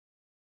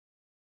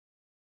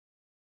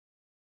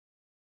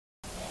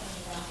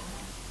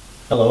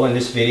Hello, in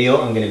this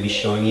video I'm going to be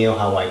showing you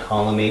how I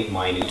collimate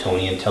my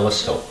Newtonian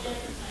telescope.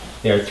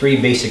 There are three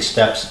basic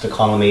steps to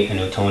collimate a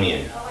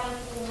Newtonian.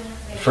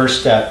 The first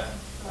step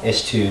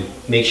is to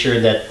make sure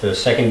that the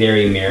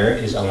secondary mirror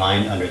is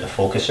aligned under the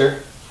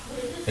focuser.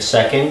 The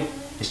second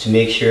is to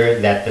make sure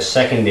that the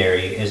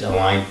secondary is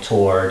aligned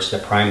towards the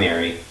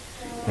primary.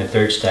 And the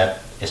third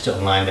step is to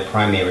align the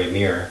primary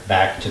mirror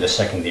back to the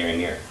secondary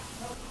mirror.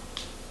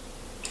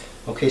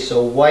 Okay,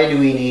 so why do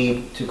we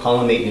need to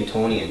collimate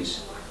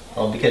Newtonians?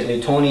 Well, because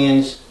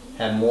Newtonians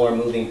have more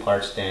moving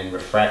parts than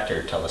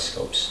refractor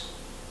telescopes.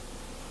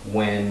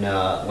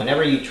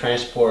 Whenever you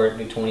transport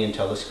Newtonian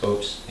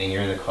telescopes and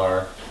you're in the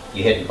car,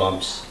 you hit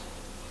bumps,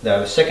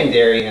 the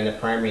secondary and the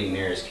primary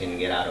mirrors can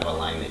get out of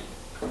alignment.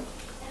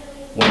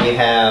 When you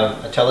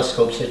have a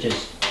telescope such as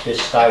this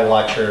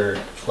Skywatcher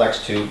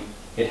flex tube,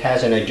 it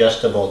has an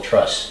adjustable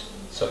truss.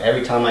 So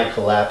every time I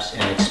collapse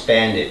and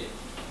expand it,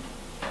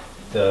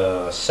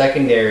 the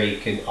secondary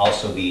could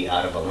also be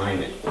out of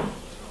alignment.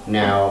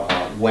 Now,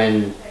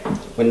 when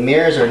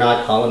mirrors are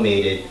not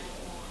collimated,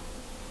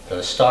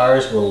 the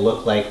stars will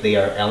look like they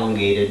are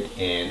elongated,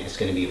 and it's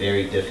going to be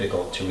very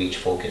difficult to reach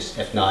focus,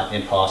 if not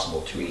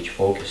impossible to reach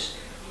focus.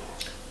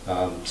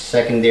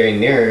 Secondary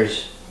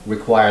mirrors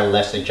require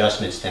less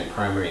adjustments than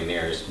primary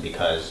mirrors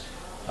because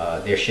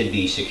they should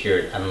be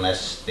secured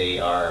unless they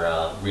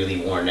are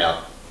really worn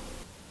out.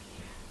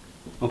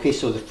 Okay,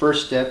 so the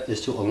first step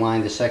is to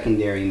align the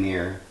secondary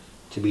mirror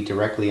to be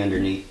directly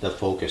underneath the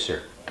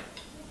focuser.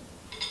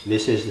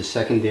 This is the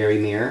secondary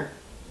mirror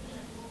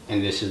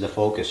and this is the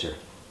focuser.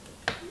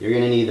 You're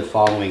going to need the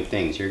following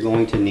things. You're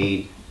going to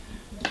need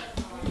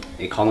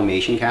a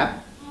collimation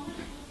cap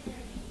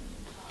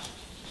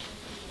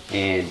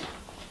and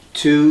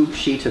 2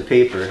 sheets of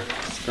paper,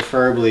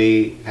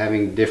 preferably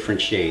having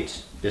different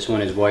shades. This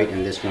one is white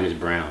and this one is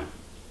brown.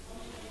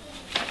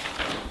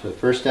 So the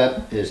first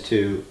step is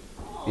to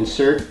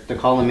insert the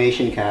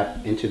collimation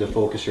cap into the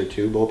focuser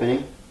tube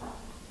opening,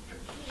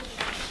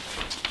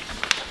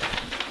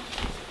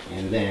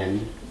 and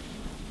then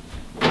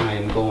I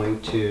am going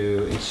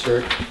to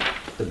insert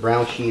the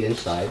brown sheet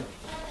inside.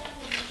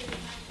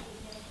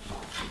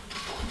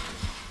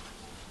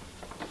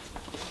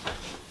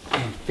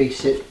 And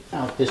face it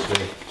out this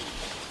way.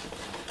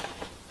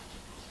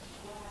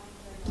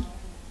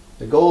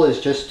 The goal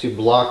is just to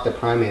block the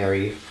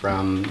primary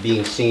from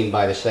being seen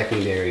by the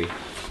secondary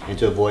and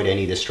to avoid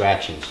any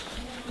distractions.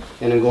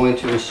 And I'm going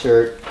to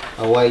insert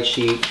a white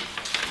sheet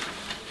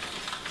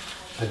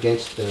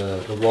against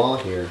the wall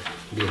here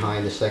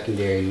behind the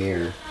secondary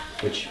mirror,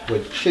 which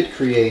should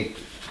create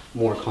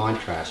more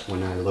contrast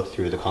when I look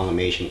through the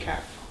collimation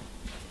cap.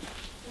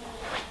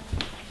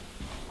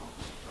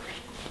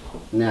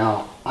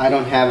 Now, I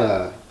don't have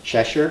a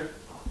Cheshire,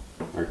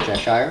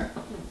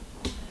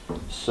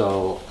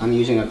 so I'm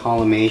using a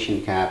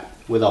collimation cap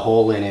with a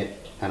hole in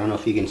it. I don't know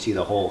if you can see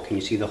the hole. Can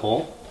you see the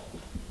hole?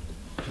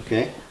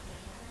 Okay.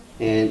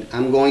 And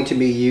I'm going to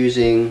be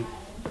using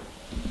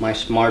my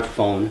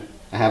smartphone.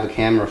 I have a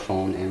camera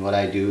phone, and what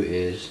I do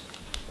is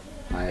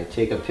I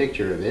take a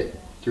picture of it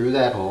through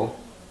that hole.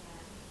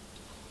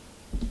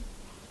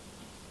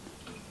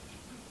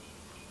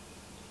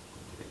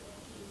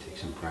 Take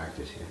some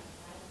practice here.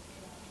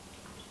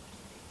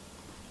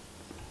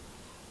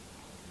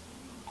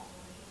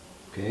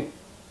 Okay.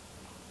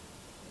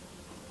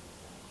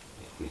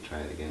 Let me try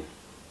it again.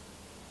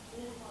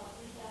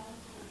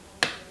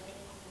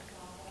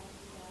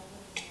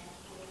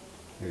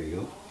 There you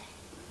go.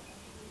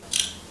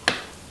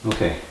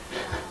 Okay.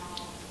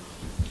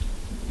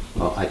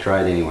 Well, I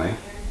tried anyway.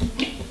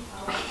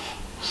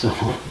 So,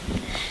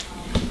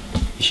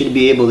 you should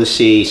be able to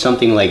see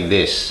something like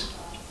this.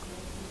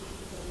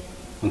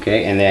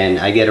 Okay, and then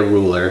I get a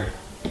ruler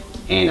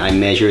and I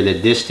measure the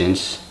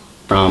distance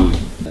from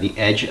the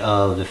edge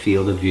of the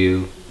field of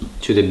view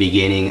to the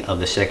beginning of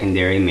the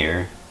secondary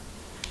mirror,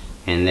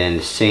 and then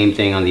the same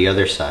thing on the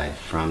other side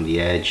from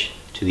the edge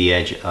to the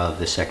edge of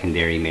the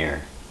secondary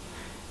mirror.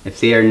 If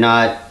they are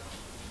not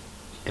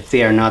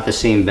the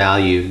same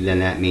value, then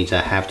that means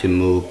I have to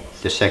move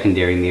the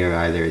secondary mirror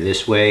either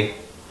this way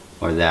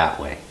or that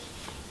way.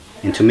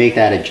 And to make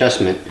that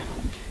adjustment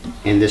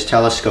in this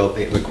telescope,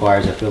 it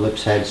requires a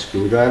Phillips head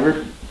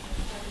screwdriver.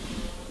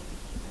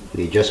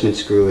 The adjustment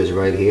screw is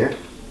right here.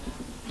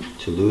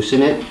 To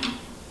loosen it,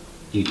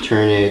 you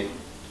turn it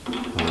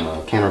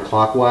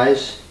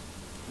counterclockwise,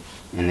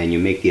 and then you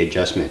make the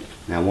adjustment.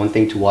 Now, one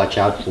thing to watch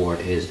out for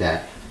is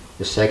that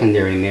the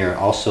secondary mirror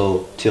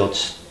also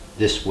tilts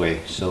this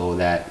way so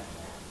that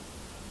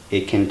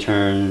it can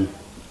turn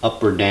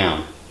up or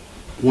down.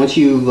 Once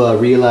you've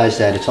realized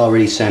that it's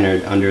already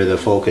centered under the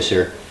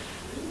focuser,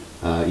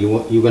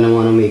 you're going to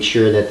want to make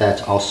sure that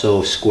that's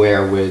also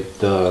square with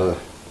the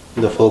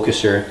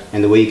focuser.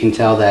 And the way you can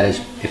tell that is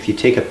if you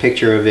take a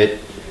picture of it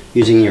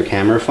using your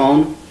camera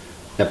phone,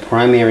 the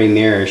primary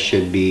mirror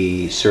should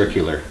be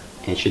circular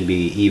and should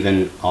be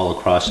even all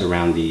across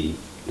around the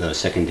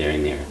secondary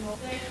mirror.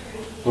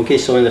 Okay,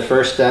 so in the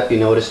first step, you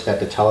notice that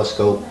the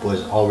telescope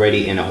was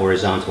already in a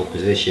horizontal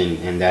position,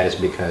 and that is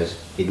because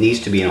it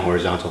needs to be in a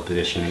horizontal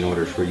position in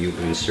order for you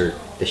to insert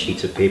the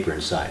sheets of paper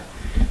inside.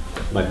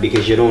 But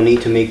because you don't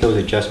need to make those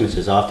adjustments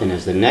as often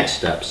as the next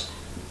steps,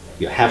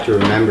 you have to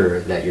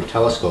remember that your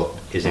telescope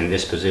is in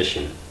this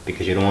position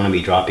because you don't want to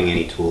be dropping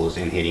any tools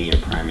and hitting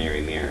your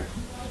primary mirror.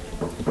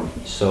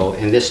 So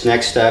in this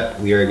next step,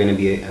 we are going to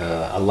be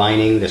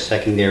aligning the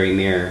secondary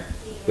mirror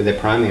with the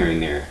primary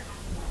mirror.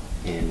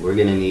 And we're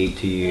going to need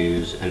to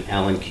use an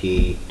Allen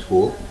key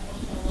tool.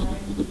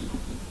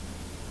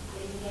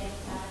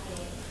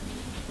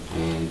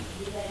 And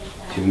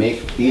to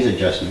make these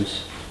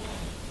adjustments,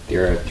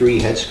 there are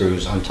 3 head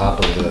screws on top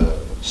of the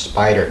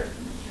spider.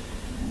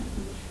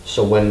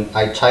 So when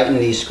I tighten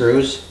these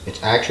screws,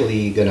 it's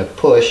actually going to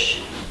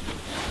push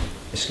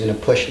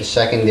the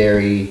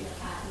secondary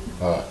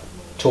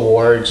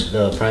towards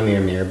the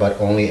primary mirror, but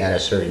only at a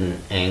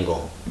certain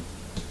angle.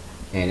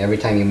 And every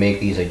time you make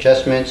these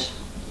adjustments,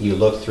 you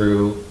look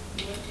through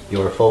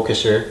your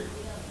focuser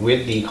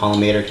with the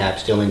collimator cap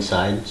still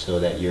inside, so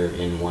that you're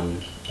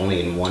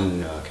only in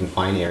one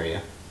confined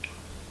area.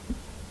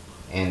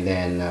 And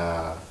then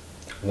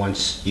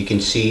once you can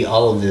see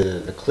all of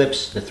the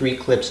clips, the 3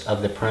 clips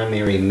of the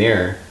primary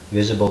mirror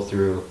visible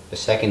through the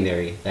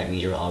secondary, that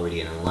means you're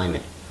already in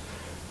alignment.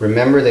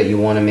 Remember that you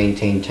want to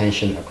maintain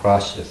tension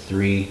across the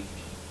three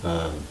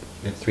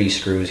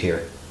screws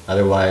here.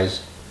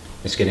 Otherwise,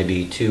 it's going to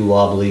be too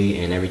wobbly,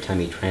 and every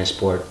time you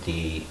transport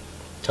the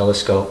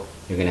telescope,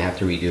 you're going to have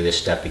to redo this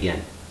step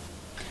again.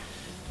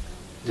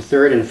 The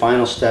third and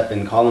final step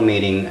in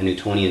collimating a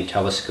Newtonian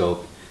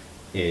telescope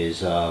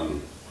is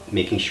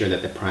making sure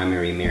that the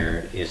primary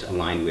mirror is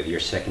aligned with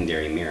your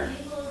secondary mirror.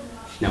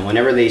 Now,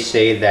 whenever they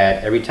say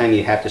that every time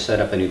you have to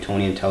set up a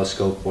Newtonian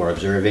telescope for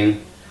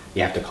observing,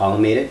 you have to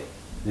collimate it,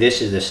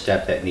 this is the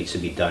step that needs to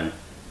be done.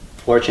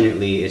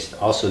 Fortunately, it's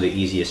also the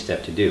easiest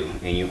step to do,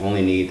 and you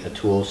only need a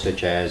tool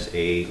such as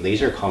a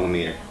laser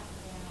collimator.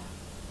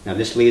 Now,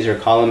 this laser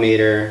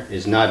collimator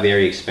is not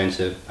very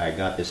expensive. I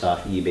got this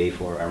off eBay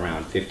for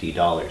around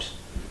 $50,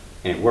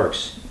 and it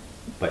works.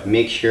 But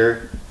make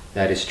sure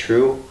that is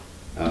true.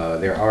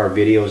 There are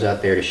videos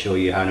out there to show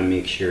you how to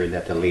make sure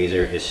that the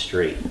laser is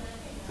straight,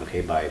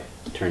 okay, by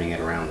turning it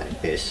around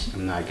like this.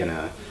 I'm not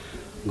gonna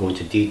go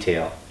into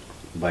detail,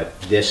 but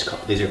this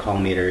laser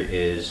collimator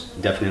is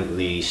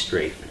definitely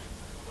straight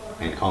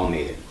and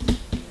collimated.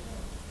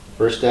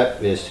 First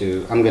step is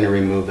I'm going to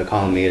remove the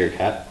collimator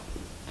cap.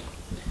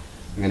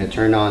 I'm going to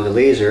turn on the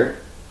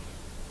laser,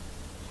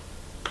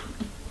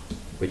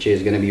 which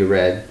is going to be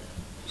red,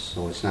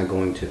 so it's not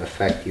going to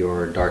affect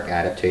your dark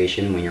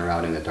adaptation when you're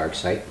out in the dark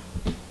site.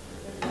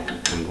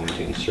 I'm going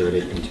to insert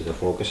it into the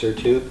focuser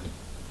tube,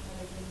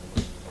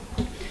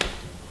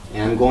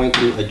 and I'm going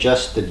to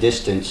adjust the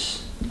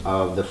distance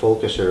of the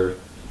focuser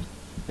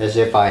as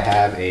if I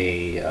have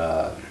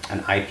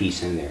an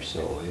eyepiece in there.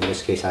 So in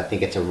this case, I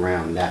think it's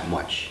around that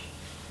much.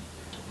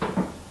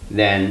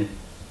 Then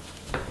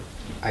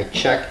I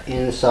check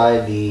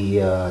inside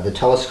the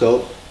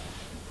telescope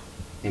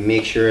and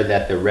make sure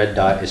that the red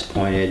dot is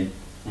pointed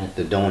at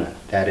the donut.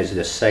 That is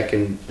the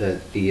second,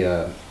 that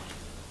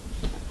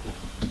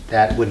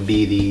would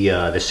be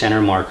the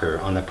center marker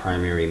on the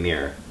primary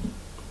mirror.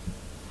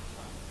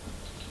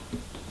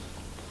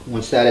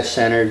 Once that is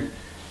centered,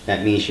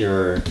 that means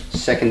your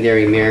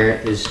secondary mirror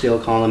is still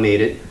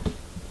collimated.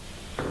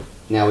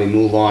 Now we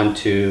move on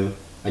to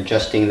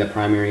adjusting the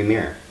primary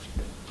mirror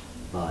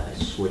by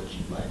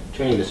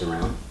turning this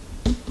around.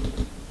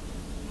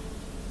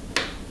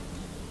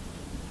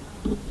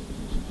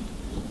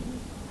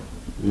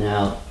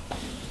 Now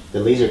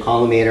the laser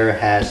collimator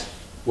has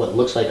what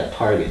looks like a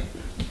target.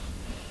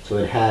 So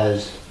it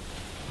has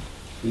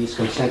these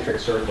concentric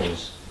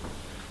circles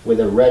with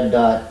a red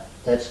dot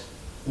that's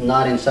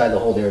not inside the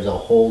hole. There's a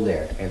hole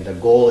there, and the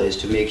goal is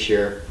to make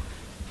sure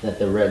that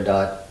the red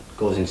dot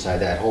goes inside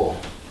that hole.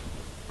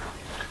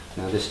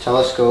 Now this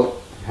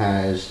telescope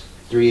has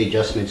 3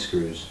 adjustment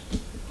screws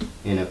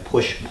in a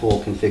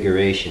push-pull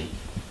configuration.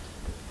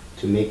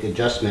 To make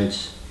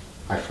adjustments,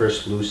 I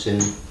first loosen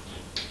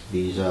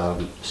these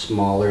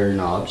smaller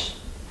knobs,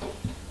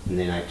 and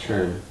then I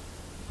turn.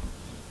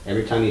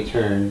 Every time you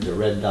turn, the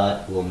red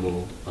dot will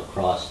move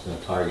across the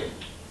target.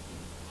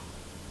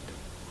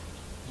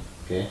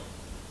 Okay?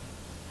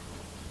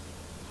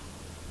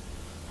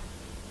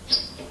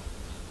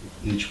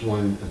 Each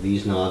one of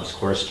these knobs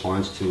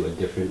corresponds to a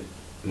different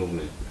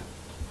movement.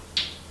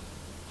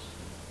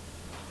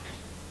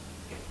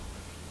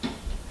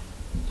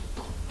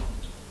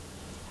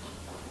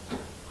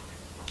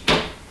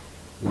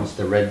 Once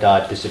the red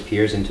dot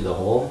disappears into the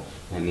hole,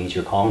 that means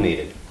you're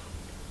collimated.